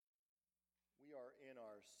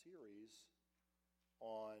our series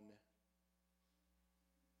on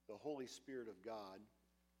the Holy Spirit of God.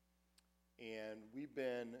 And we've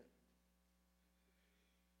been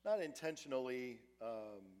not intentionally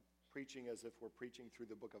preaching as if we're preaching through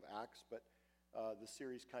the book of Acts, but the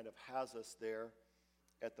series kind of has us there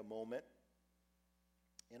at the moment.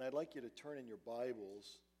 And I'd like you to turn in your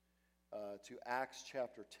Bibles to Acts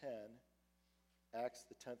chapter 10, Acts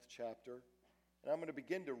the 10th chapter. And I'm going to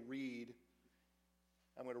begin to read.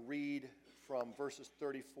 I'm going to read from verses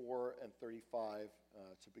 34 and 35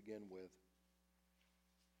 to begin with.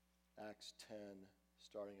 Acts 10,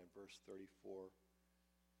 starting at verse 34.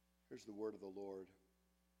 Here's the word of the Lord.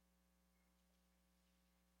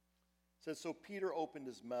 It says, "So Peter opened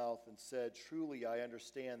his mouth and said, 'Truly I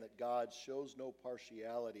understand that God shows no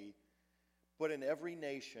partiality, but in every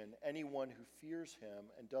nation anyone who fears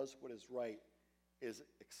him and does what is right is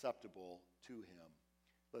acceptable to him.'"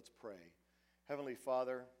 Let's pray. Heavenly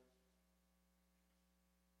Father,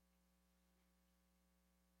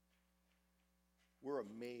 we're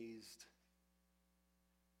amazed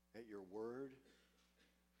at your word,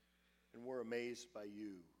 and we're amazed by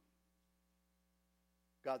you.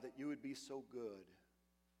 God, that you would be so good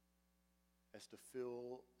as to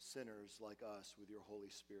fill sinners like us with your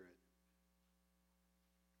Holy Spirit.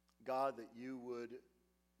 God, that you would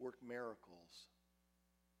work miracles.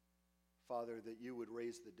 Father, that you would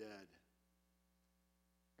raise the dead.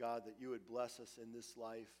 God, that you would bless us in this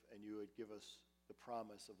life and you would give us the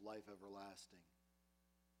promise of life everlasting.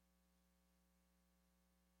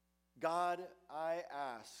 God, I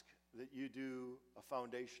ask that you do a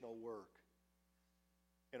foundational work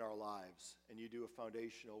in our lives and you do a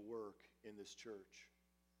foundational work in this church.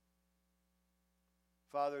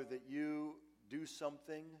 Father, that you do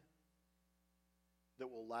something that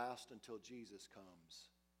will last until Jesus comes,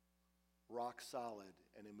 rock solid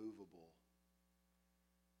and immovable.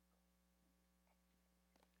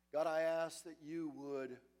 God, I ask that you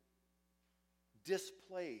would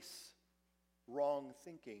displace wrong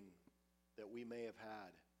thinking that we may have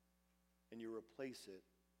had, and you replace it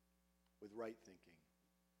with right thinking.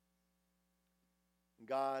 And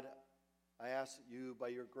God, I ask that you, by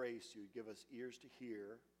your grace, you would give us ears to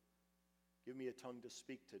hear, give me a tongue to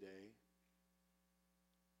speak today,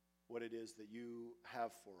 what it is that you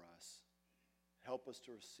have for us. Help us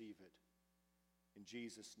to receive it. In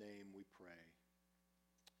Jesus' name we pray.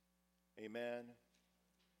 Amen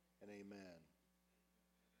and amen.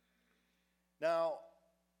 Now,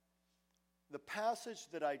 the passage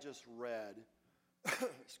that I just read,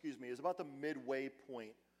 is about the midway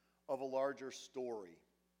point of a larger story.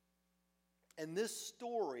 And this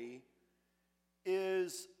story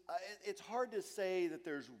is, it's hard to say that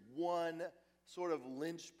there's one sort of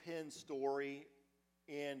linchpin story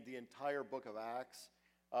in the entire book of Acts,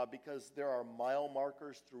 because there are mile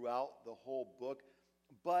markers throughout the whole book.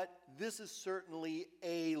 But this is certainly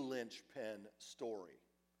a linchpin story.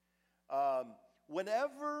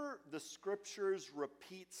 Whenever the scriptures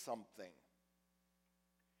repeat something,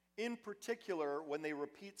 in particular when they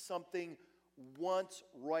repeat something once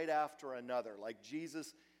right after another, like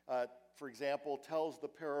Jesus, for example, tells the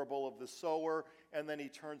parable of the sower, and then he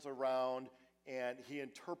turns around and he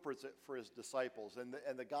interprets it for his disciples. And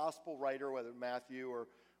the gospel writer, whether Matthew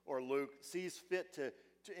or Luke, sees fit to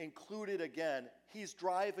include it again. He's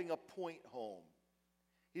driving a point home.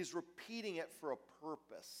 He's repeating it for a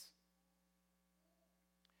purpose.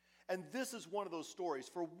 And this is one of those stories.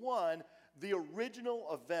 For one, the original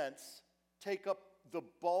events take up the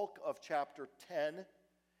bulk of chapter 10,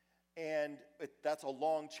 and that's a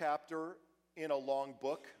long chapter in a long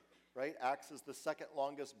book, right? Acts is the second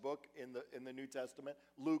longest book in the New Testament.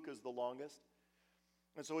 Luke is the longest.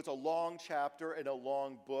 And so it's a long chapter in a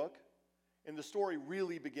long book. And the story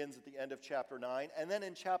really begins at the end of chapter 9. And then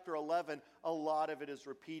in chapter 11, a lot of it is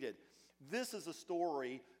repeated. This is a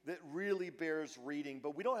story that really bears reading,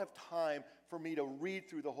 but we don't have time for me to read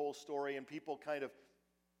through the whole story, and people kind of,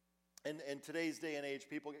 in today's day and age,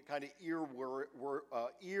 people get kind of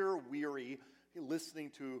ear weary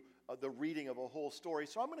listening to the reading of a whole story.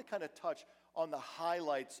 So I'm going to kind of touch on the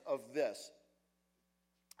highlights of this.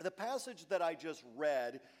 The passage that I just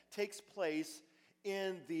read takes place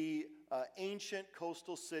in the ancient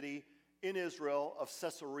coastal city in Israel of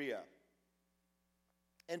Caesarea.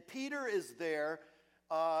 And Peter is there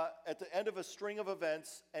at the end of a string of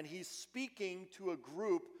events, and he's speaking to a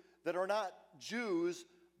group that are not Jews,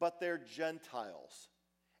 but they're Gentiles.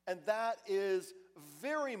 And that is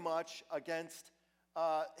very much against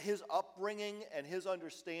his upbringing and his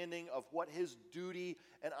understanding of what his duty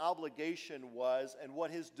and obligation was and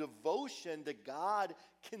what his devotion to God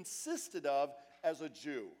consisted of as a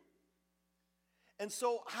Jew. And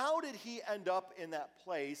so how did he end up in that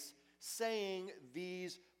place saying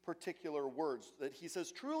these particular words? That he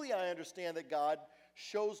says, truly I understand that God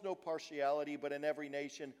shows no partiality, but in every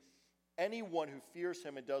nation, anyone who fears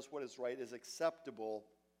him and does what is right is acceptable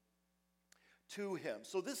to him.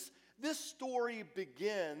 So this story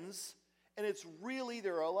begins, and it's really,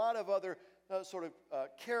 there are a lot of other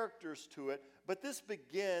characters to it, but this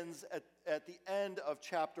begins at the end of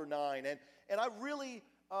chapter 9. And I really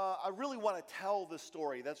want to tell this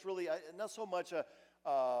story. That's really not so much a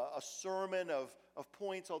sermon of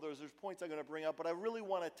points, although there's points I'm going to bring up, but I really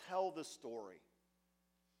want to tell the story.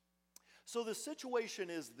 So the situation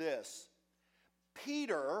is this.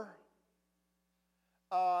 Peter,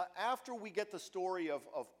 after we get the story of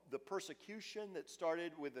the persecution that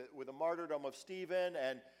started with the martyrdom of Stephen,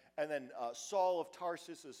 and then Saul of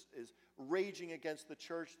Tarsus is raging against the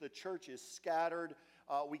church is scattered.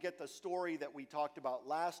 We get the story that we talked about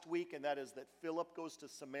last week, and that is that Philip goes to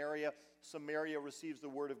Samaria. Samaria receives the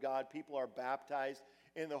word of God. People are baptized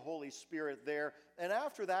in the Holy Spirit there. And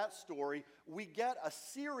after that story, we get a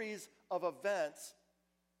series of events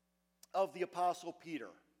of the Apostle Peter.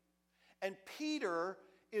 And Peter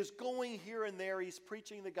is going here and there. He's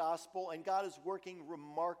preaching the gospel, and God is working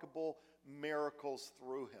remarkable miracles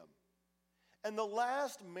through him. And the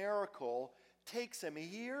last miracle takes him. He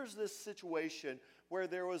hears this situation where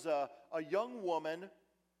there was a young woman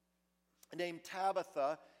named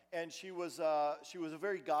Tabitha, and she was a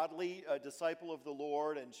very godly disciple of the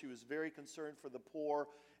Lord, and she was very concerned for the poor,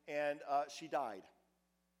 and she died.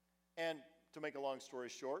 And to make a long story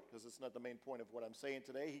short, because it's not the main point of what I'm saying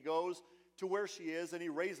today, he goes to where she is, and he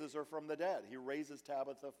raises her from the dead. He raises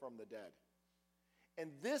Tabitha from the dead.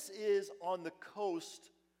 And this is on the coast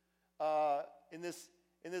in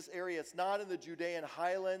this area. It's not in the Judean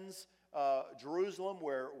highlands, Jerusalem,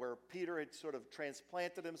 where Peter had sort of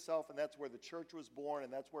transplanted himself, and that's where the church was born,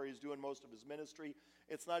 and that's where he's doing most of his ministry.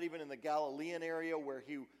 It's not even in the Galilean area where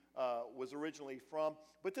he was originally from,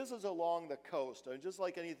 but this is along the coast. And just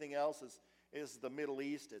like anything else is the Middle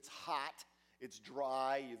East. It's hot, it's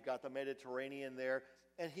dry, you've got the Mediterranean there,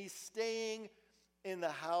 and he's staying in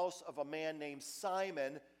the house of a man named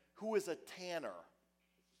Simon, who is a tanner.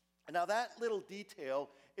 Now that little detail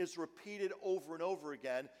is repeated over and over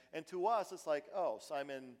again, and to us it's like, oh,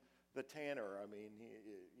 Simon the tanner. I mean,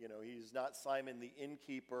 he's not Simon the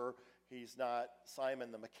innkeeper, he's not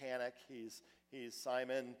Simon the mechanic, he's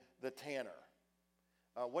Simon the tanner.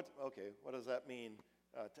 What does that mean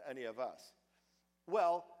to any of us?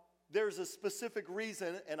 Well, there's a specific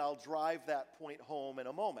reason, and I'll drive that point home in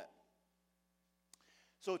a moment.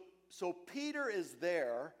 So Peter is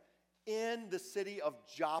there in the city of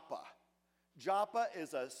Joppa. Joppa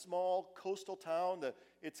is a small coastal town.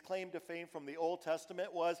 Its claim to fame from the Old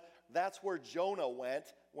Testament was that's where Jonah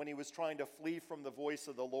went when he was trying to flee from the voice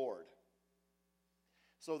of the Lord.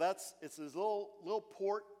 So it's this little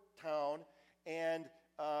port town, and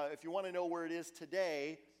if you want to know where it is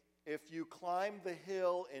today, if you climb the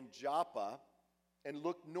hill in Joppa and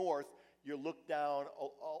look north, you look down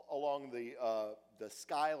along the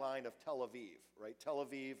skyline of Tel Aviv, right? Tel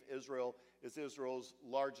Aviv, Israel, is Israel's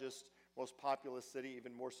largest, most populous city,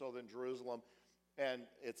 even more so than Jerusalem. And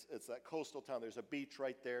it's that coastal town. There's a beach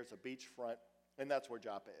right there. It's a beachfront, and that's where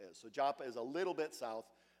Joppa is. So Joppa is a little bit south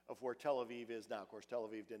of where Tel Aviv is now. Of course, Tel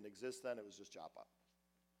Aviv didn't exist then. It was just Joppa.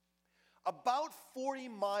 About 40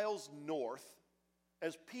 miles north,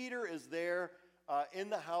 as Peter is there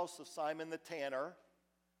in the house of Simon the tanner,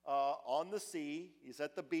 on the sea, he's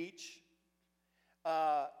at the beach.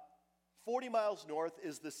 40 miles north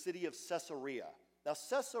is the city of Caesarea. Now,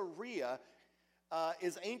 Caesarea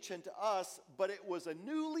is ancient to us, but it was a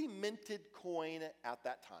newly minted coin at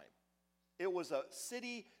that time. It was a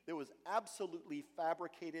city that was absolutely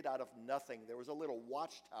fabricated out of nothing. There was a little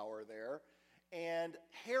watchtower there, and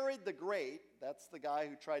Herod the Great, that's the guy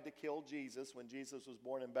who tried to kill Jesus when Jesus was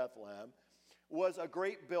born in Bethlehem, was a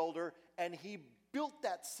great builder, and he built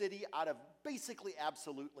that city out of basically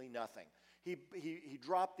absolutely nothing. He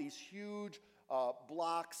dropped these huge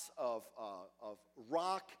blocks of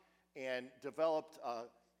rock and developed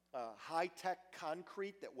high-tech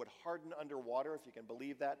concrete that would harden underwater, if you can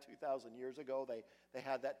believe that. 2,000 years ago, they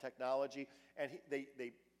had that technology. And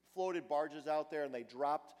they floated barges out there, and they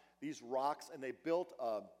dropped these rocks, and they built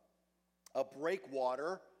a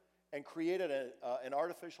breakwater and created an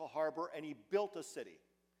artificial harbor, and he built a city.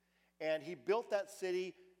 And he built that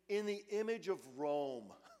city in the image of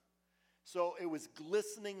Rome. So it was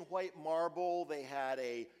glistening white marble. They had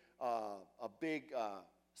a big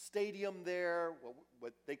stadium there,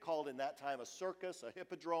 what they called in that time a circus, a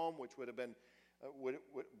hippodrome, which would have been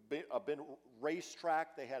been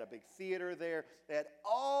racetrack. They had a big theater there. They had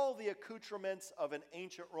all the accoutrements of an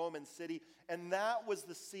ancient Roman city, and that was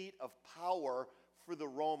the seat of power for the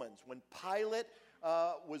Romans. When Pilate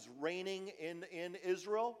was reigning in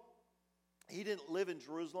Israel, he didn't live in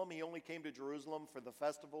Jerusalem. He only came to Jerusalem for the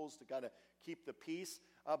festivals to kind of keep the peace,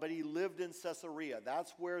 but he lived in Caesarea.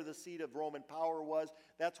 That's where the seat of Roman power was.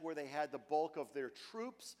 That's where they had the bulk of their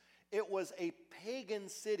troops. It was a pagan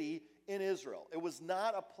city in Israel. It was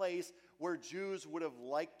not a place where Jews would have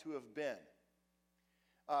liked to have been.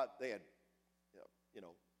 They had,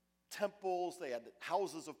 temples. They had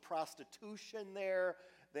houses of prostitution there.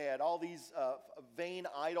 They had all these vain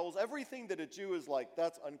idols. Everything that a Jew is like,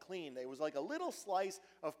 that's unclean. It was like a little slice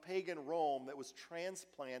of pagan Rome that was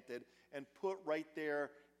transplanted and put right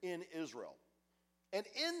there in Israel. And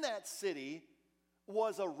in that city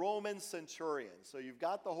was a Roman centurion. So you've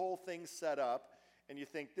got the whole thing set up, and you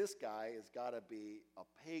think this guy has got to be a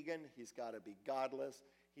pagan. He's got to be godless.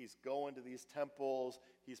 He's going to these temples.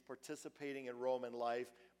 He's participating in Roman life.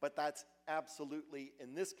 But that's absolutely,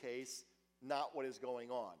 in this case, not what is going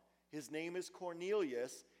on. His name is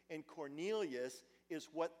Cornelius, and Cornelius is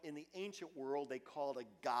what in the ancient world they called a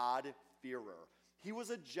God-fearer. He was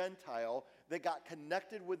a Gentile that got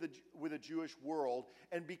connected with the Jewish world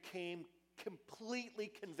and became completely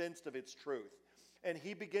convinced of its truth. And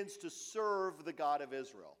he begins to serve the God of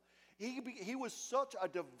Israel. He was such a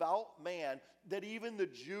devout man that even the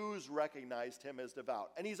Jews recognized him as devout.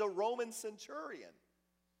 And he's a Roman centurion.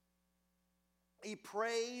 He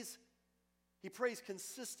prays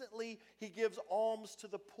consistently. He gives alms to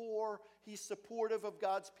the poor. He's supportive of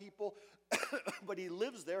God's people. But he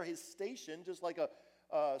lives there. He's stationed, just like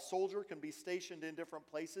a soldier can be stationed in different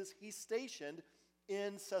places. He's stationed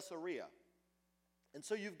in Caesarea. And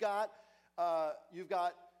so you've got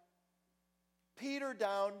Peter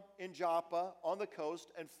down in Joppa on the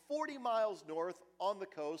coast, and 40 miles north on the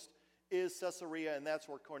coast is Caesarea, and that's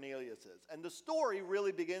where Cornelius is. And the story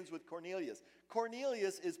really begins with Cornelius.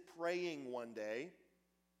 Cornelius is praying one day.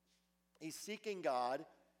 He's seeking God,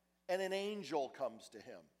 and an angel comes to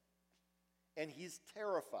him. And he's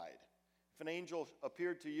terrified. If an angel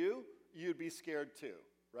appeared to you, you'd be scared too,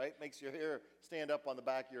 right? Makes your hair stand up on the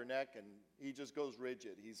back of your neck, and he just goes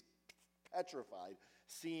rigid. He's petrified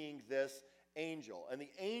seeing this angel. And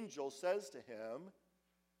the angel says to him,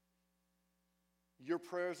 your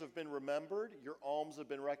prayers have been remembered. Your alms have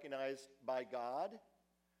been recognized by God.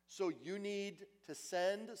 So you need to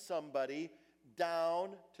send somebody down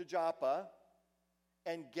to Joppa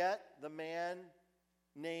and get the man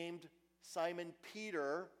named Simon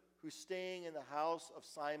Peter, who's staying in the house of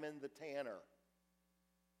Simon the tanner.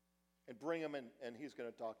 And bring him in, and he's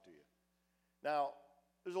going to talk to you. Now,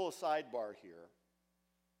 there's a little sidebar here.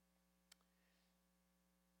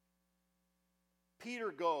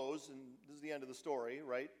 Peter goes, and this is the end of the story,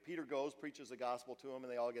 right? Peter goes, preaches the gospel to him,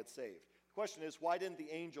 and they all get saved. The question is, why didn't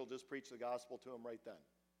the angel just preach the gospel to him right then?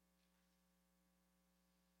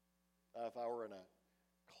 If I were in a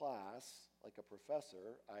class, like a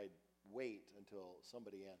professor, I'd wait until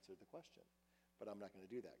somebody answered the question. But I'm not going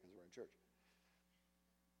to do that because we're in church.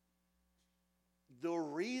 The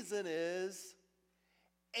reason is,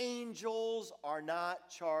 angels are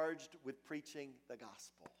not charged with preaching the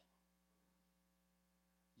gospel.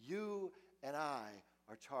 You and I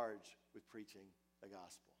are charged with preaching the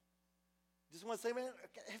gospel. Just want to say, man,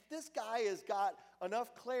 if this guy has got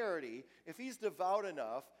enough clarity, if he's devout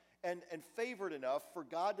enough and favored enough for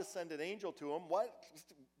God to send an angel to him, what?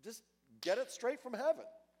 Just get it straight from heaven.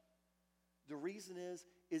 The reason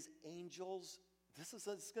is angels, this is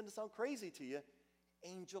going to sound crazy to you,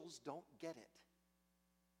 angels don't get it.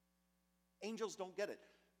 Angels don't get it.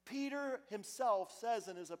 Peter himself says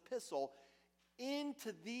in his epistle,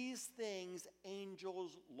 into these things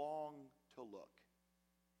angels long to look.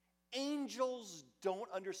 Angels don't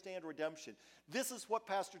understand redemption. This is what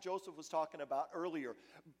Pastor Joseph was talking about earlier.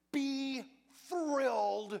 Be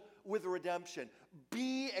thrilled with redemption.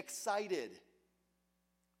 Be excited.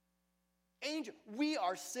 We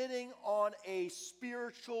are sitting on a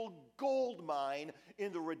spiritual gold mine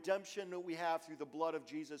in the redemption that we have through the blood of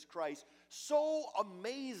Jesus Christ. So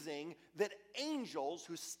amazing that angels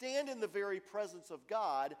who stand in the very presence of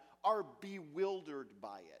God are bewildered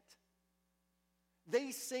by it.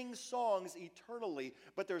 They sing songs eternally,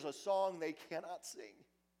 but there's a song they cannot sing.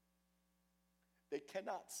 They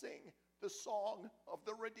cannot sing the song of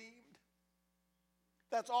the redeemed.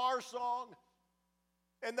 That's our song.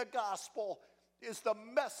 And the gospel is the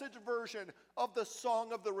message version of the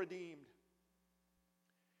song of the redeemed.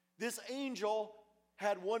 This angel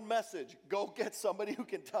had one message: go get somebody who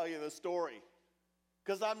can tell you the story,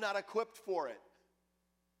 because I'm not equipped for it.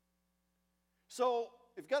 So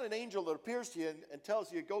if you've got an angel that appears to you and tells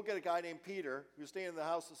you, go get a guy named Peter who's staying in the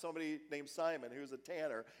house of somebody named Simon who's a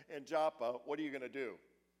tanner in Joppa, what are you going to do?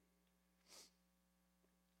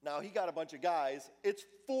 Now, he got a bunch of guys. It's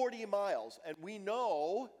 40 miles, and we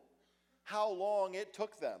know how long it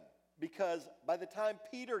took them, because by the time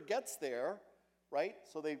Peter gets there, right,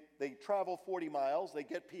 so they travel 40 miles, they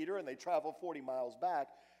get Peter, and they travel 40 miles back.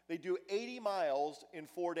 They do 80 miles in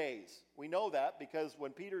 4 days. We know that because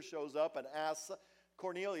when Peter shows up and asks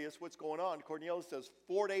Cornelius what's going on, Cornelius says,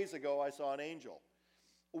 4 days ago I saw an angel.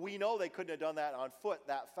 We know they couldn't have done that on foot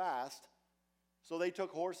that fast, so they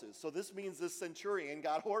took horses. So this means this centurion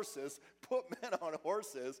got horses, put men on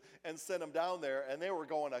horses, and sent them down there, and they were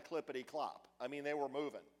going a clippity-clop. I mean, they were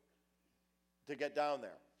moving to get down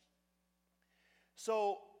there.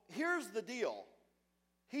 So here's the deal.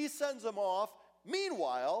 He sends them off.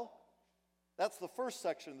 Meanwhile, that's the first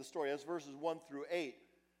section of the story. That's verses 1 through 8.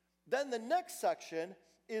 Then the next section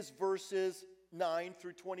is verses 9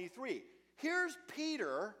 through 23. Here's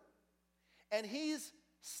Peter, and he's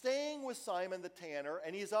staying with Simon the tanner,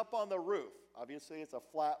 and he's up on the roof. Obviously, it's a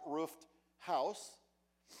flat-roofed house,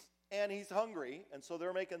 and he's hungry, and so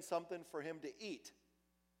they're making something for him to eat.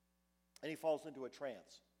 And he falls into a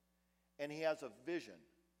trance, and he has a vision.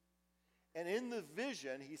 And in the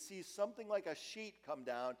vision, he sees something like a sheet come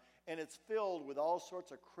down, and it's filled with all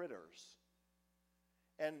sorts of critters.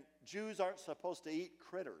 And Jews aren't supposed to eat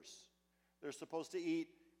critters. They're supposed to eat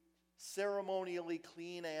ceremonially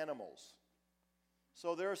clean animals.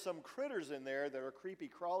 So there are some critters in there that are creepy,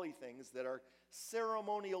 crawly things that are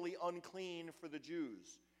ceremonially unclean for the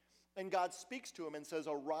Jews. And God speaks to him and says,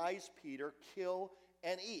 arise, Peter, kill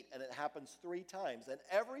and eat. And it happens 3 times. And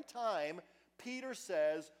every time, Peter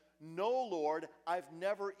says, no, Lord, I've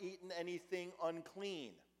never eaten anything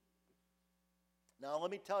unclean. Now,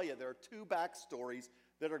 let me tell you, there are 2 backstories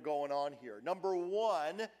that are going on here. Number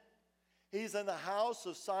 1, he's in the house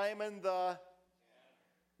of Simon the...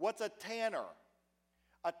 What's a tanner?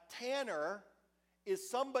 A tanner is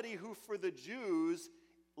somebody who, for the Jews,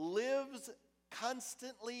 lives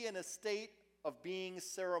constantly in a state of being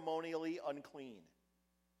ceremonially unclean.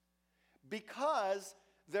 Because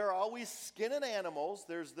they're always skinning animals.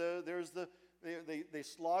 They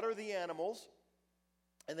slaughter the animals,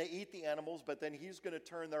 and they eat the animals, but then he's going to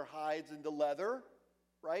turn their hides into leather,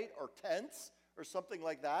 right, or tents, or something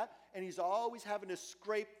like that. And he's always having to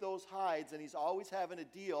scrape those hides, and he's always having to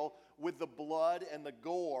deal with the blood and the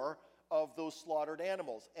gore of those slaughtered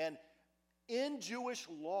animals. And in Jewish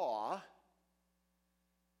law,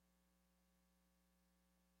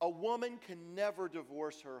 a woman can never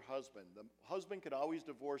divorce her husband. The husband can always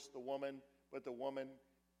divorce the woman, but the woman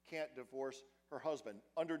can't divorce her husband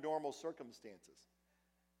under normal circumstances.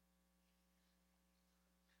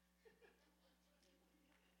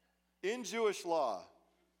 In Jewish law.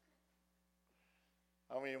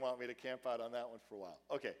 How many want me to camp out on that one for a while?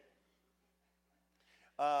 Okay.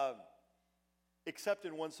 Except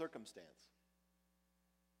in one circumstance.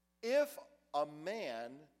 If a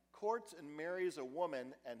man courts and marries a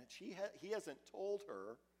woman and he hasn't told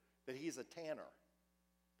her that he's a tanner,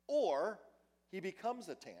 or he becomes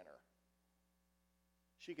a tanner,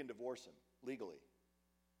 she can divorce him legally,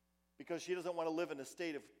 because she doesn't want to live in a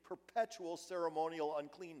state of perpetual ceremonial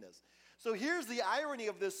uncleanness. So here's the irony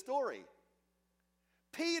of this story.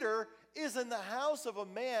 Peter is in the house of a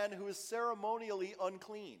man who is ceremonially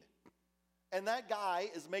unclean, and that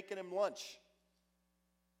guy is making him lunch.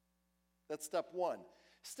 That's step 1.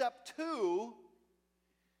 Step 2,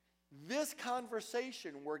 this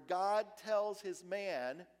conversation where God tells his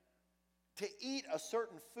man to eat a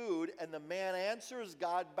certain food, and the man answers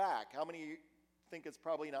God back. How many think it's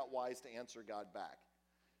probably not wise to answer God back?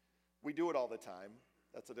 We do it all the time.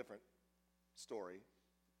 That's a different story.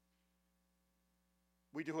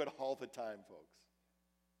 We do it all the time, folks.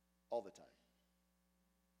 All the time.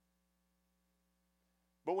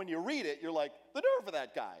 But when you read it, you're like, the nerve of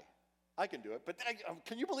that guy. I can do it. But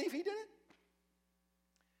can you believe he did it?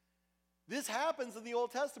 This happens in the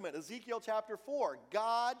Old Testament. Ezekiel chapter 4.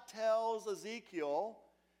 God tells Ezekiel,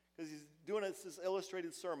 because he's doing this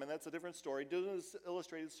illustrated sermon. That's a different story. Doing this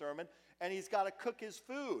illustrated sermon. And he's got to cook his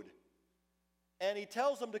food. And he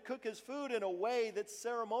tells him to cook his food in a way that's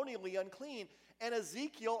ceremonially unclean. And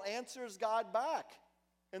Ezekiel answers God back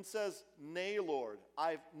and says, nay, Lord,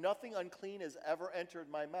 nothing unclean has ever entered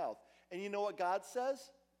my mouth. And you know what God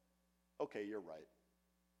says? Okay, you're right.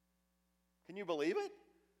 Can you believe it?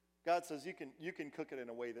 God says you can cook it in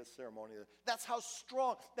a way that's ceremonial. That's how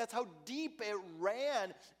strong, that's how deep it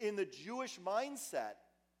ran in the Jewish mindset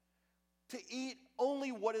to eat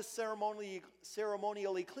only what is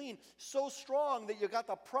ceremonially clean. So strong that you got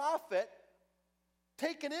the prophet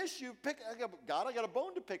take an issue. God, I got a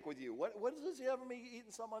bone to pick with you. What does he have me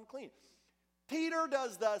eating something unclean? Peter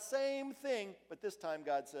does the same thing, but this time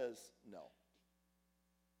God says, no.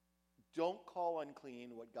 Don't call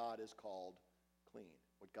unclean what God has called clean,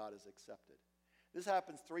 what God has accepted. This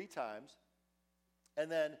happens 3 times,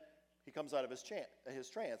 and then he comes out of his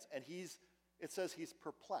trance, and it says he's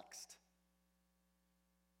perplexed.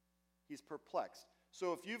 He's perplexed.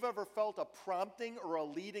 So if you've ever felt a prompting or a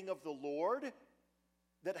leading of the Lord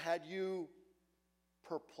that had you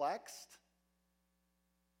perplexed,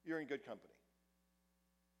 you're in good company.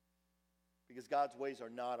 Because God's ways are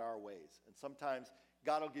not our ways. And sometimes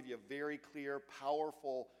God will give you a very clear,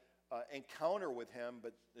 powerful encounter with him,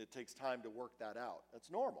 but it takes time to work that out. That's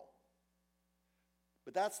normal.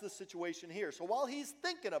 But that's the situation here. So while he's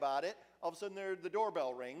thinking about it, all of a sudden the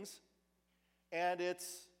doorbell rings, and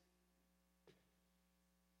it's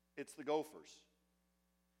the gophers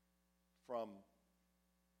from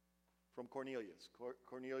Cornelius.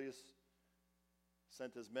 Cornelius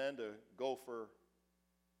sent his men to go for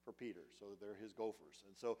Peter, so they're his gophers.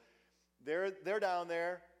 And so they're down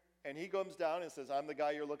there, and he comes down and says, I'm the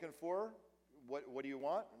guy you're looking for. What do you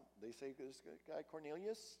want? And they say, this guy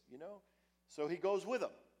Cornelius, you know. So he goes with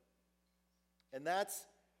them. And that's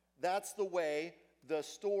the way the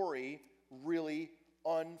story really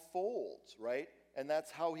unfolds, right? And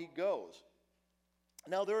that's how he goes.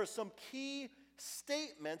 Now, there are some key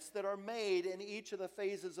statements that are made in each of the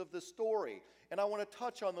phases of the story, and I want to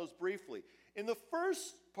touch on those briefly. In the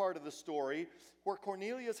first part of the story, where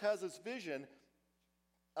Cornelius has his vision,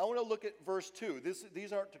 I want to look at verse 2.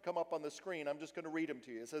 These aren't to come up on the screen. I'm just going to read them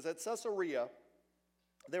to you. It says, at Caesarea,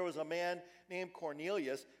 there was a man named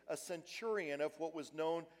Cornelius, a centurion of what was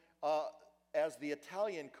known as the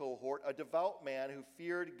Italian cohort, a devout man who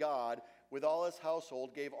feared God with all his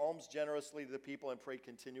household, gave alms generously to the people, and prayed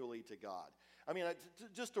continually to God. I mean,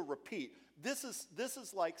 just to repeat, this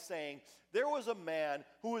is like saying there was a man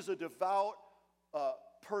who was a devout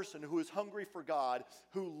person who was hungry for God,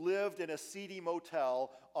 who lived in a seedy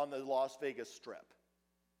motel on the Las Vegas Strip.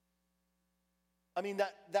 I mean,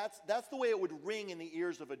 that's the way it would ring in the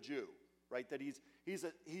ears of a Jew, right? That he's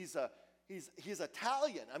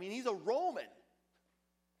Italian. I mean, he's a Roman.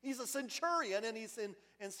 He's a centurion, and he's in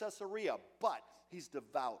Caesarea. But he's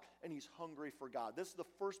devout, and he's hungry for God. This is the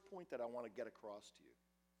first point that I want to get across to you.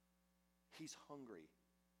 He's hungry.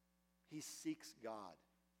 He seeks God.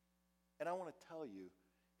 And I want to tell you,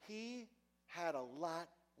 he had a lot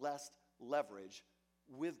less leverage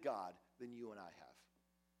with God than you and I have.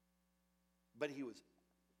 But he was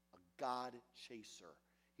a God chaser.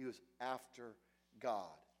 He was after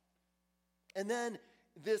God. And then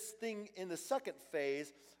this thing in the second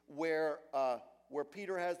phase where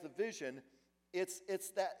Peter has the vision, it's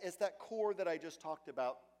that core that I just talked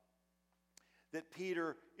about, that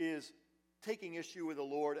Peter is taking issue with the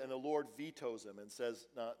Lord, and the Lord vetoes him and says,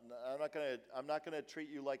 no, I'm not gonna treat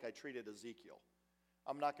you like I treated Ezekiel.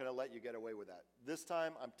 I'm not gonna let you get away with that. This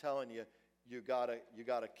time, I'm telling you, you gotta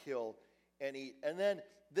kill and eat. And then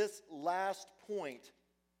this last point,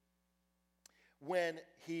 when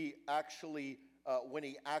Peter actually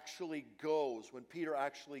goes,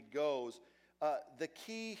 the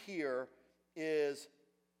key here is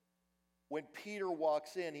when Peter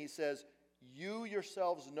walks in, he says, you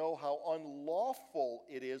yourselves know how unlawful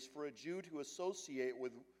it is for a Jew to associate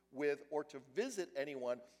with or to visit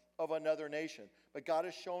anyone of another nation. But God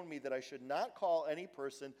has shown me that I should not call any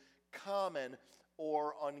person common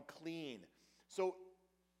or unclean. So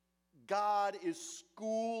God is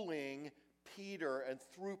schooling Peter, and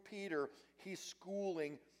through Peter, he's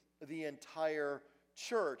schooling the entire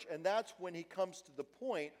church. And that's when he comes to the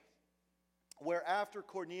point where after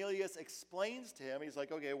Cornelius explains to him, he's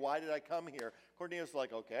like, okay, why did I come here? Cornelius is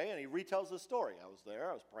like, okay, and he retells the story. I was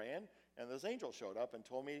there, I was praying, and this angel showed up and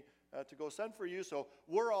told me to go send for you, so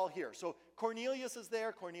we're all here. So Cornelius is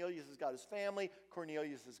there. Cornelius has got his family.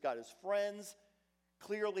 Cornelius has got his friends.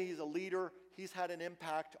 Clearly, he's a leader. He's had an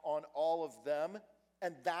impact on all of them,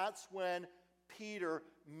 and that's when Peter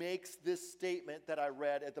makes this statement that I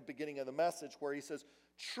read at the beginning of the message, where he says,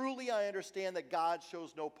 truly I understand that God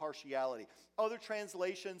shows no partiality. Other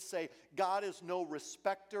translations say God is no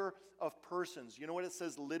respecter of persons. You know what it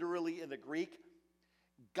says literally in the Greek?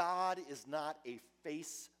 God is not a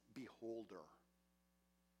face beholder.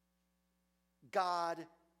 God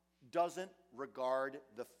doesn't regard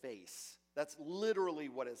the face. That's literally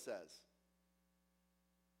what it says.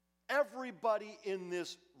 Everybody in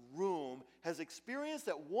this room has experienced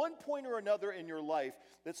at one point or another in your life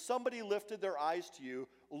that somebody lifted their eyes to you,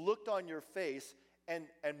 looked on your face, and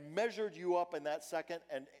measured you up in that second,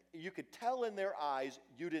 and you could tell in their eyes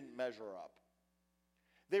you didn't measure up.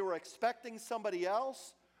 They were expecting somebody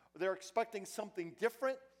else. They're expecting something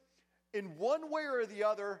different. In one way or the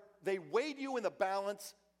other, they weighed you in the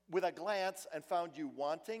balance with a glance and found you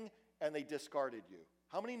wanting, and they discarded you.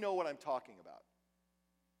 How many know what I'm talking about?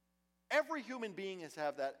 Every human being has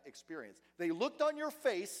had that experience. They looked on your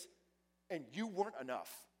face, and you weren't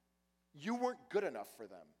enough. You weren't good enough for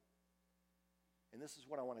them. And this is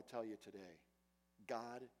what I want to tell you today.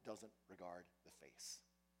 God doesn't regard the face.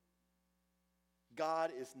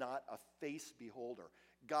 God is not a face beholder.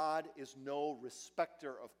 God is no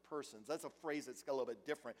respecter of persons. That's a phrase that's a little bit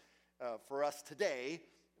different for us today,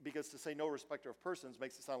 because to say no respecter of persons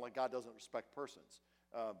makes it sound like God doesn't respect persons.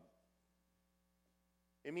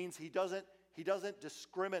 It means he doesn't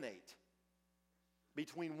discriminate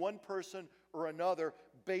between one person or another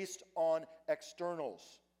based on externals.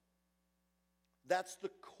 That's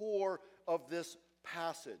the core of this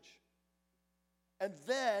passage. And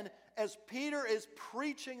then, as Peter is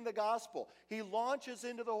preaching the gospel, he launches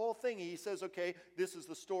into the whole thing. He says, okay, this is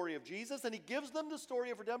the story of Jesus, and he gives them the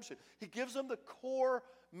story of redemption. He gives them the core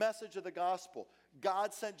message of the gospel.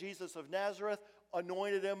 God sent Jesus of Nazareth,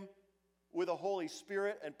 anointed him with the Holy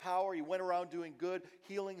Spirit and power. He went around doing good,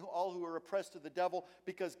 healing all who were oppressed of the devil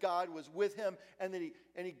because God was with him. And then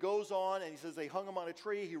he goes on and he says they hung him on a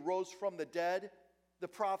tree. He rose from the dead. The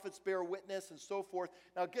prophets bear witness and so forth.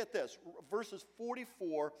 Now get this, verses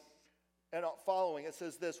 44 and following, it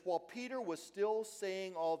says this: while Peter was still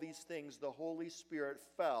saying all these things, the Holy Spirit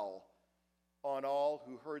fell on all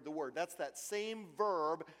who heard the word. That's that same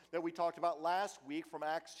verb that we talked about last week from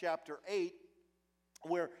Acts chapter 8,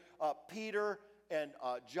 where Peter and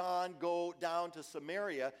John go down to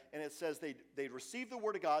Samaria, and it says they'd received the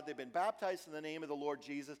word of God, they've been baptized in the name of the Lord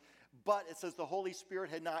Jesus, but it says the Holy Spirit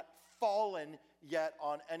had not fallen yet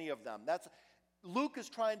on any of them. Luke is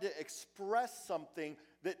trying to express something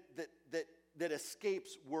that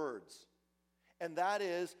escapes words. And that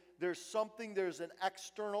is, there's an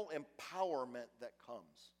external empowerment that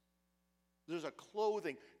comes. There's a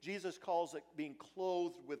clothing. Jesus calls it being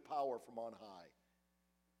clothed with power from on high.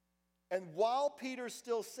 And while Peter's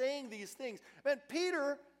still saying these things, man,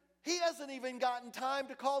 Peter, he hasn't even gotten time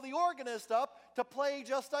to call the organist up to play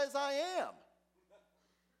Just As I Am.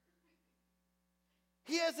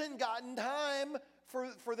 He hasn't gotten time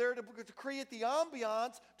for there to create the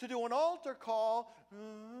ambiance, to do an altar call,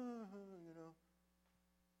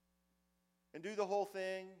 and do the whole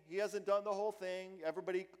thing. He hasn't done the whole thing.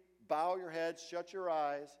 Everybody bow your heads, shut your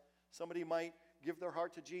eyes. Somebody might give their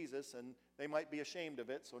heart to Jesus, and they might be ashamed of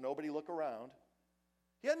it, so nobody look around.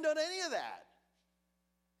 He hadn't done any of that.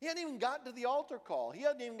 He hadn't even gotten to the altar call. He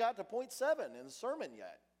hadn't even got to point 7 in the sermon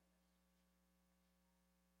yet.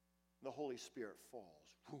 The Holy Spirit falls.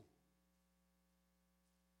 Whew.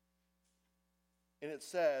 And it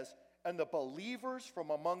says, and the believers from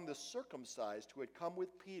among the circumcised who had come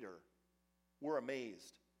with Peter were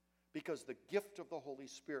amazed, because the gift of the Holy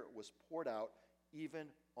Spirit was poured out even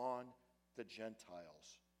on the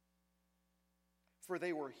Gentiles. For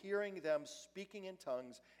they were hearing them speaking in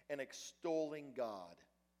tongues and extolling God.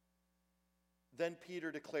 Then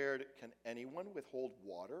Peter declared, can anyone withhold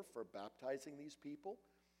water for baptizing these people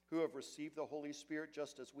who have received the Holy Spirit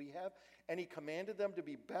just as we have? And he commanded them to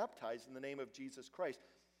be baptized in the name of Jesus Christ.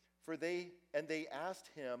 They asked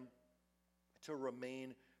him to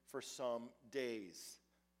remain for some days.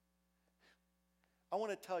 I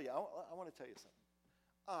want to tell you something.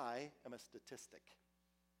 I am a statistic.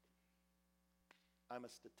 I'm a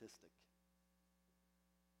statistic.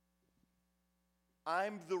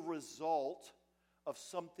 I'm the result of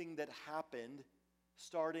something that happened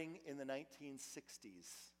starting in the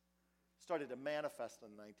 1960s. Started to manifest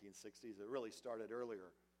in the 1960s. It really started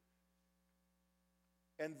earlier.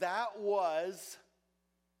 And that was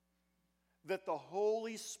that the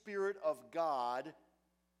Holy Spirit of God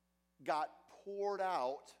got poured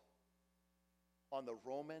out on the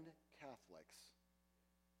Roman Catholics.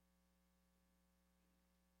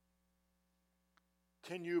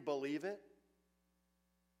 Can you believe it?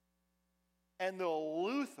 And the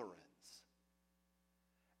Lutherans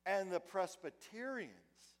and the Presbyterians.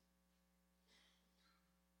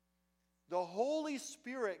 The Holy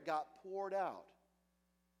Spirit got poured out.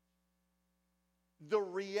 The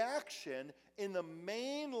reaction in the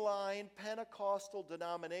mainline Pentecostal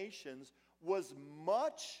denominations was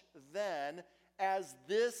much then as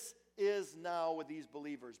this is now with these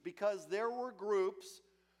believers, because there were groups,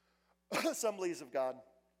 Assemblies of God,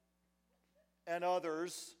 and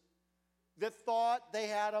others that thought they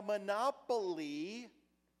had a monopoly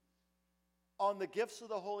on the gifts of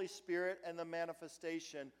the Holy Spirit and the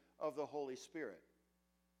manifestation of the Holy Spirit.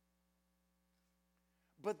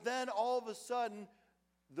 But then all of a sudden,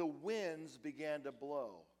 the winds began to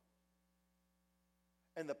blow.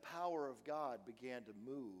 And the power of God began to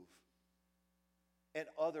move. And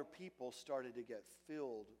other people started to get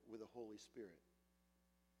filled with the Holy Spirit.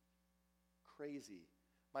 Crazy.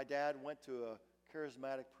 My dad went to a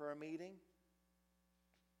charismatic prayer meeting.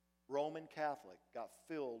 Roman Catholic, got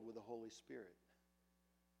filled with the Holy Spirit.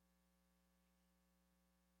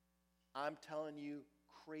 I'm telling you,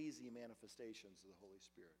 crazy manifestations of the Holy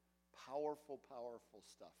Spirit. Powerful, powerful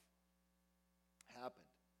stuff happened.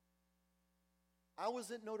 I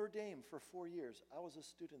was at Notre Dame for 4 years. I was a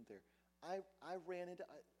student there. I ran into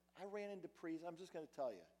priests. I'm just going to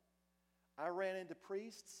tell you. I ran into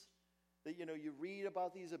priests that, you read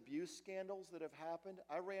about these abuse scandals that have happened.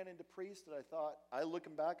 I ran into priests that I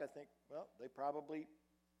looking back, I think, well,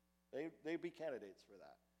 they'd be candidates for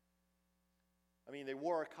that. I mean, they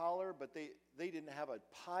wore a collar, but they didn't have a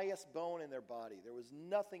pious bone in their body. There was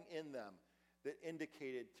nothing in them that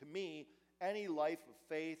indicated to me any life of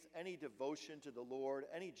faith, any devotion to the Lord,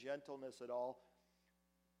 any gentleness at all.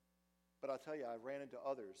 But I'll tell you, I ran into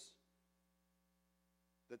others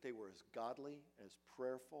that they were as godly and as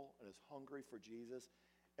prayerful and as hungry for Jesus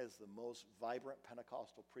as the most vibrant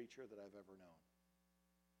Pentecostal preacher that I've ever known.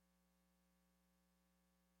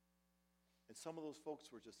 And some of those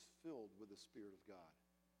folks were just filled with the Spirit of God.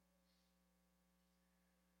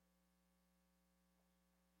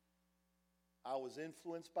 I was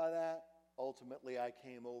influenced by that. Ultimately, I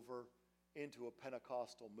came over into a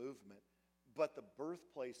Pentecostal movement. But the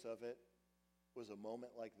birthplace of it was a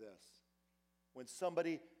moment like this, when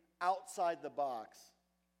somebody outside the box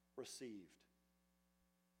received.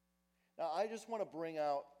 Now, I just want to bring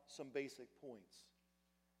out some basic points.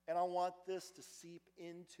 And I want this to seep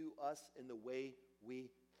into us in the way we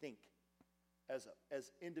think as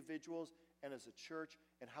individuals and as a church,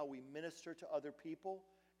 and how we minister to other people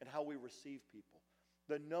and how we receive people.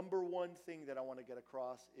 The number one thing that I want to get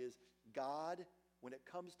across is God, when it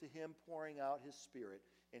comes to Him pouring out His Spirit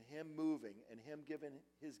and Him moving and Him giving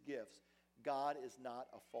His gifts, God is not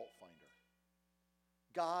a fault finder.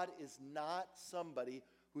 God is not somebody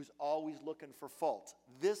who's always looking for faults.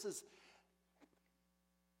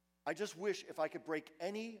 I just wish if I could break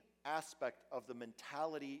any aspect of the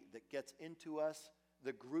mentality that gets into us,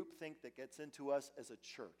 the groupthink that gets into us as a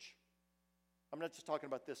church. I'm not just talking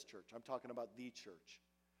about this church. I'm talking about the church.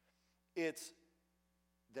 It's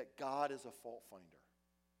that God is a fault finder.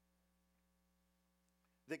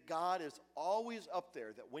 That God is always up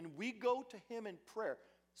there. That when we go to Him in prayer,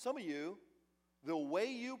 some of you, the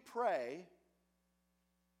way you pray,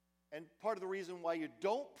 and part of the reason why you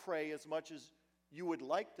don't pray as much as you would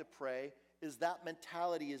like to pray, is that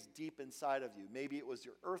mentality is deep inside of you. Maybe it was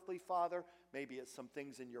your earthly father, maybe it's some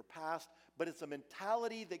things in your past, but it's a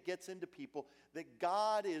mentality that gets into people that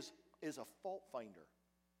God is a fault finder.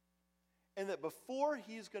 And that before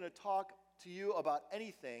He's going to talk to you about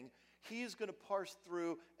anything, He's going to parse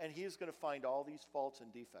through and He's going to find all these faults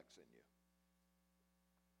and defects in you.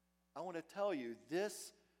 I want to tell you,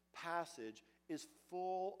 this passage is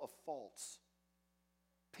full of faults.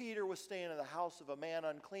 Peter was staying in the house of a man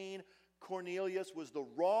unclean. Cornelius was the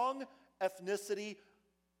wrong ethnicity,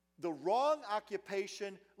 the wrong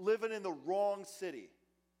occupation, living in the wrong city.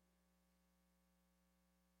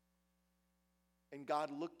 And God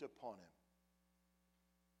looked upon him.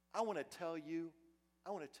 I want to tell you,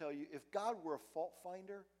 if God were a fault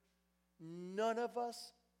finder, none of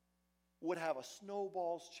us would have a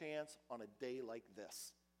snowball's chance on a day like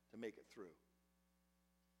this to make it through.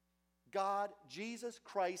 God, Jesus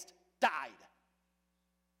Christ, died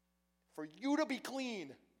for you to be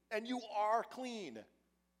clean, and you are clean.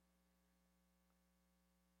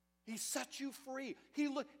 He set you free.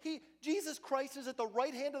 Jesus Christ is at the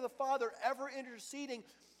right hand of the Father, ever interceding,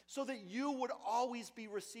 so that you would always be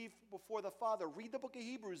received before the Father. Read the book of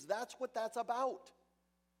Hebrews. That's what that's about.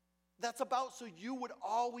 That's about so you would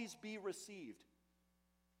always be received.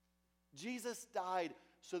 Jesus died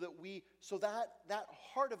so that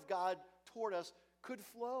heart of God toward us could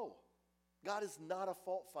flow. God is not a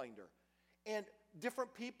fault finder. And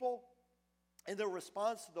different people, in their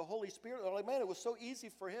response to the Holy Spirit, they're like, man, it was so easy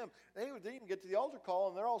for him. They didn't even get to the altar call,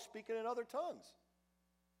 and they're all speaking in other tongues.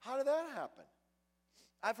 How did that happen?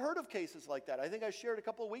 I've heard of cases like that. I think I shared a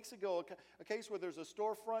couple of weeks ago a case where there's a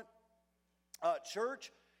storefront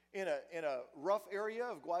church in a rough area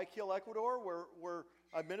of Guayaquil, Ecuador, where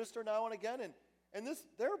I minister now and again, and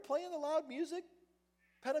they're playing the loud music.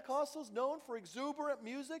 Pentecostals known for exuberant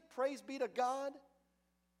music, praise be to God.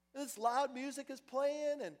 And this loud music is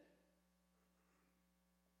playing, and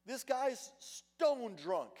this guy's stone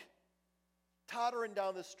drunk, tottering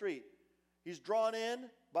down the street. He's drawn in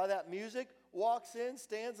by that music. walks in,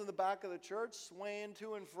 stands in the back of the church, swaying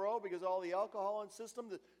to and fro because all the alcohol in the system,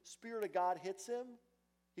 the Spirit of God hits him.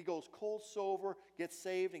 He goes cold sober, gets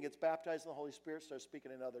saved, and gets baptized in the Holy Spirit, starts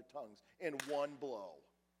speaking in other tongues in one blow.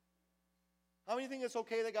 How many think it's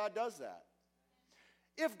okay that God does that?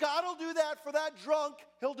 If God will do that for that drunk,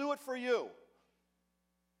 he'll do it for you.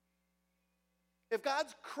 If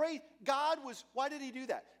God's crazy, why did he do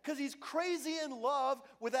that? Because he's crazy in love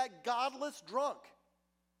with that godless drunk.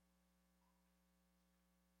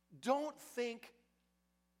 Don't think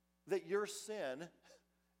that your sin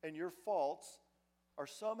and your faults are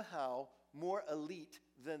somehow more elite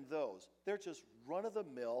than those. They're just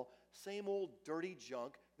run-of-the-mill, same old dirty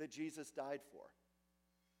junk that Jesus died for.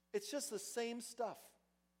 It's just the same stuff.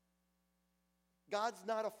 God's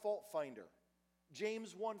not a fault finder.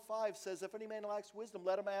 James 1:5 says, if any man lacks wisdom,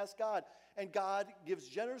 let him ask God. And God gives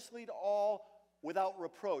generously to all without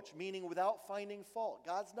reproach, meaning without finding fault.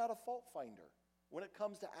 God's not a fault finder when it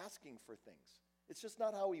comes to asking for things. It's just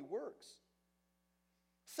not how he works.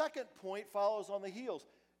 Second point follows on the heels.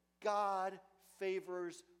 God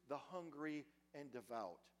favors the hungry and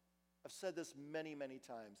devout. I've said this many, many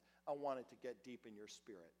times. I want it to get deep in your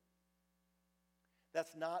spirit.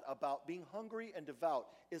 That's not about being hungry and devout.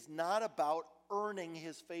 Is not about earning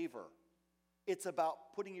his favor. It's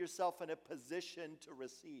about putting yourself in a position to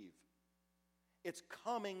receive. It's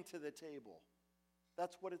coming to the table.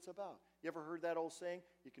 That's what it's about. You ever heard that old saying?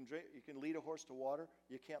 You can lead a horse to water.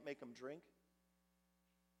 You can't make him drink.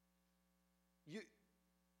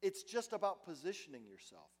 It's just about positioning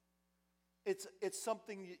yourself. It's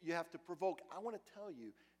something you have to provoke.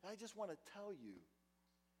 I just want to tell you,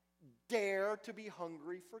 dare to be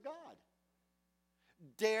hungry for God.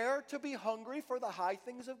 Dare to be hungry for the high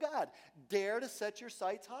things of God. Dare to set your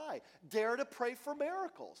sights high. Dare to pray for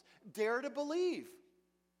miracles. Dare to believe.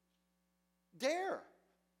 Dare.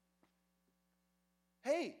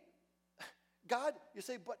 Hey, God, you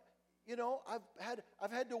say, but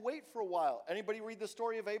I've had to wait for a while. Anybody read the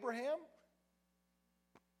story of Abraham?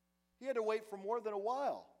 He had to wait for more than a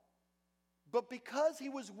while. But because he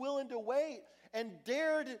was willing to wait and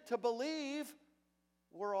dared to believe,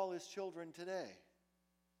 we're all his children today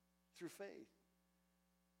through faith.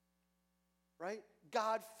 Right?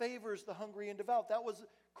 God favors the hungry and devout. That was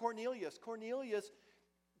Cornelius. Cornelius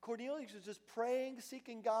was just praying,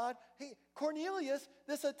 seeking God. Hey, Cornelius,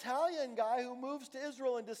 this Italian guy who moves to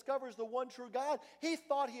Israel and discovers the one true God, he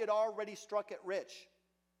thought he had already struck it rich.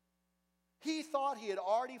 He thought he had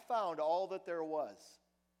already found all that there was.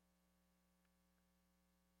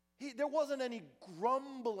 There wasn't any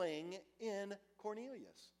grumbling in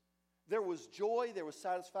Cornelius. There was joy, there was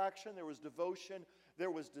satisfaction, there was devotion,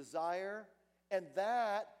 there was desire, and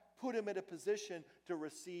that put him in a position to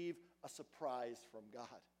receive a surprise from God.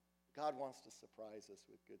 God wants to surprise us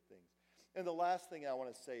with good things. And the last thing I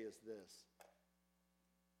want to say is this.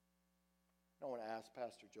 I want to ask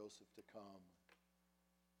Pastor Joseph to come.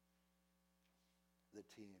 The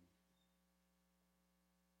team.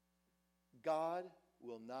 God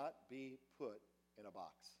will not be put in a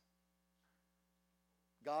box.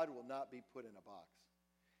 God will not be put in a box.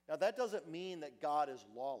 Now, that doesn't mean that God is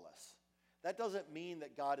lawless. That doesn't mean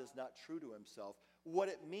that God is not true to himself. What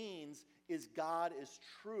it means is God is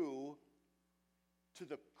true to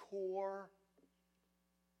the core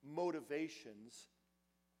motivations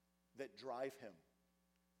that drive him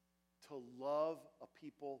to love a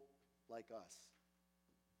people like us.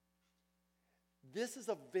 This is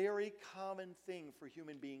a very common thing for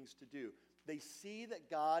human beings to do. They see that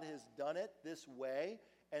God has done it this way,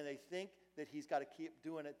 and they think that he's got to keep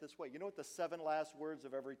doing it this way. You know what the 7 last words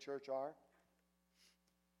of every church are?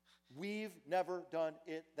 We've never done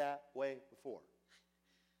it that way before.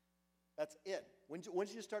 That's it.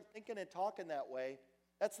 Once you start thinking and talking that way,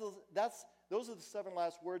 those are the 7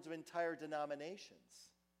 last words of entire denominations.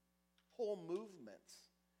 Whole movements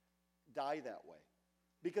die that way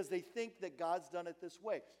because they think that God's done it this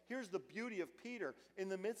way. Here's the beauty of Peter. In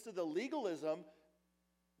the midst of the legalism,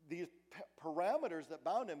 these parameters that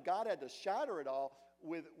bound him, God had to shatter it all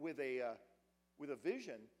with a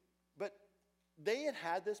vision. But they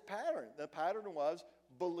had this pattern. The pattern was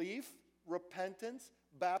belief, repentance,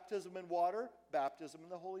 baptism in water, baptism in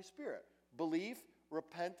the Holy Spirit. Belief,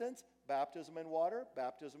 repentance, baptism in water,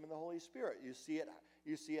 baptism in the Holy Spirit. You see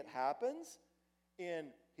it happens, and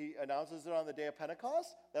he announces it on the day of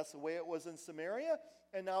Pentecost. That's the way it was in Samaria.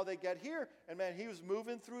 And now they get here, and man, he was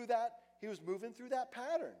moving through that. He was moving through that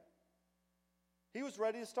pattern. He was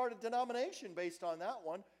ready to start a denomination based on that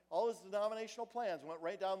one. All his denominational plans went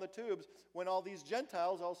right down the tubes when all these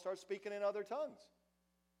Gentiles all start speaking in other tongues.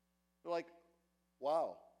 They're like,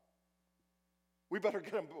 wow. We got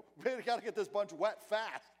to get this bunch wet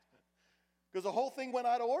fast because the whole thing went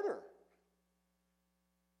out of order.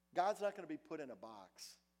 God's not going to be put in a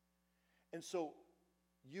box. And so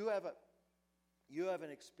you have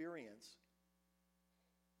an experience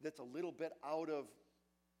that's a little bit out of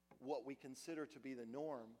what we consider to be the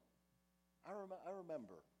norm. I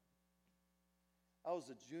remember. I was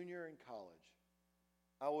a junior in college.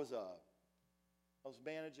 I was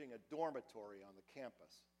managing a dormitory on the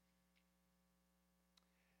campus,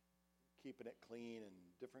 keeping it clean, and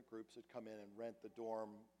different groups would come in and rent the dorm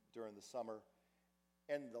during the summer.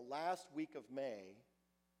 And the last week of May,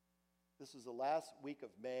 this was the last week of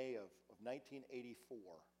May of 1984,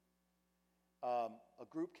 a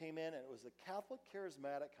group came in, and it was a Catholic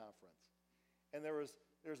Charismatic Conference. And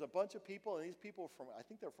there's a bunch of people, and these people were I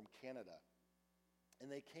think they're from Canada.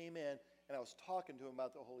 And they came in, and I was talking to them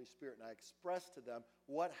about the Holy Spirit, and I expressed to them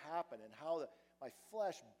what happened and how my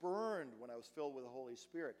flesh burned when I was filled with the Holy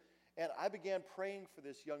Spirit. And I began praying for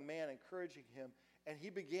this young man, encouraging him, and he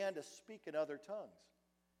began to speak in other tongues.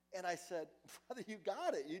 And I said, "Brother, you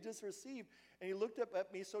got it. You just received." And he looked up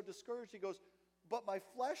at me so discouraged. He goes, "But my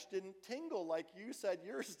flesh didn't tingle like you said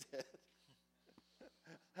yours did."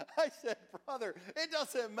 I said, "Brother, it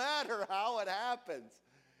doesn't matter how it happens.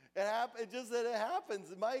 It just that it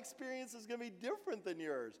happens. My experience is going to be different than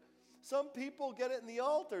yours. Some people get it in the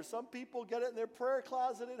altar. Some people get it in their prayer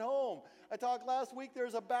closet at home. I talked last week,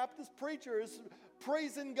 there's a Baptist preacher who's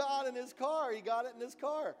praising God in his car. He got it in his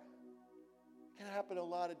car. It can happen a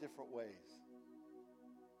lot of different ways.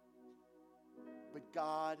 But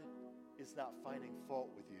God is not finding fault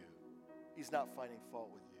with you. He's not finding fault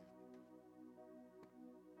with you.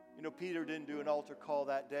 You know, Peter didn't do an altar call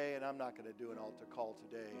that day, and I'm not going to do an altar call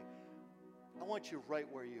today. I want you right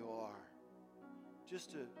where you are,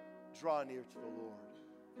 just to draw near to the Lord.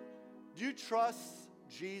 Do you trust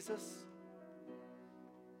Jesus?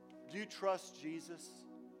 Do you trust Jesus?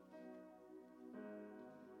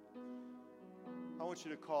 I want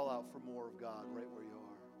you to call out for more of God right where you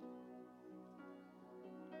are.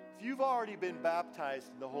 If you've already been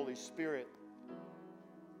baptized in the Holy Spirit,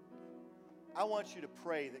 I want you to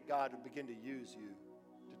pray that God would begin to use you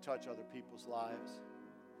to touch other people's lives.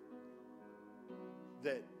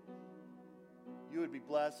 That you would be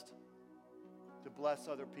blessed to bless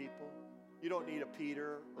other people. You don't need a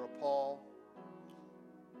Peter or a Paul.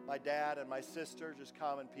 My dad and my sister, just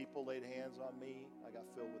common people, laid hands on me. I got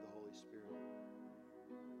filled with the Holy Spirit.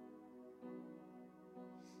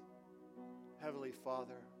 Heavenly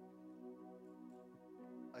Father,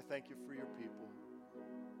 I thank you for your people.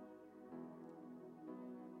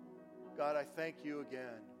 God, I thank you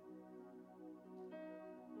again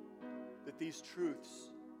that these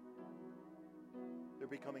truths, they're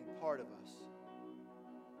becoming part of us.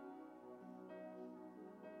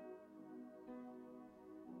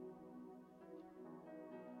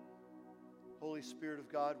 Holy Spirit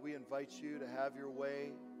of God, we invite you to have your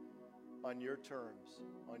way on your terms,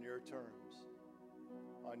 on your terms,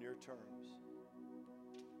 on your terms.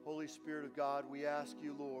 Holy Spirit of God, we ask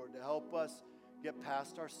you, Lord, to help us get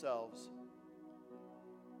past ourselves.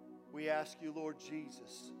 We ask you, Lord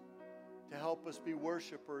Jesus, to help us be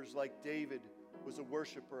worshipers like David was a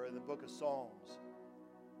worshiper in the book of Psalms.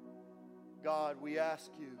 God, we ask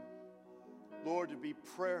you, Lord,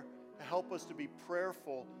 to help us to be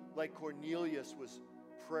prayerful like Cornelius was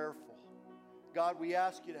prayerful. God, we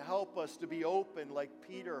ask you to help us to be open like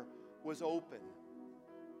Peter was open.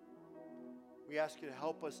 We ask you to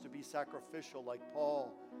help us to be sacrificial like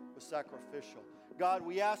Paul was sacrificial. God,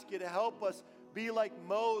 we ask you to help us be like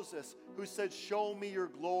Moses, who said, "Show me your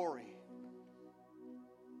glory."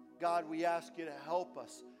 God, we ask you to help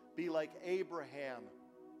us be like Abraham.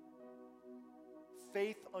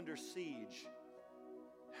 Faith under siege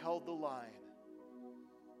held the line,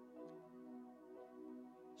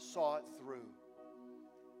 saw it through.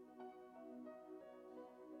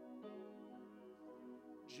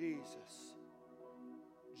 Jesus,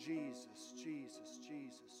 Jesus, Jesus,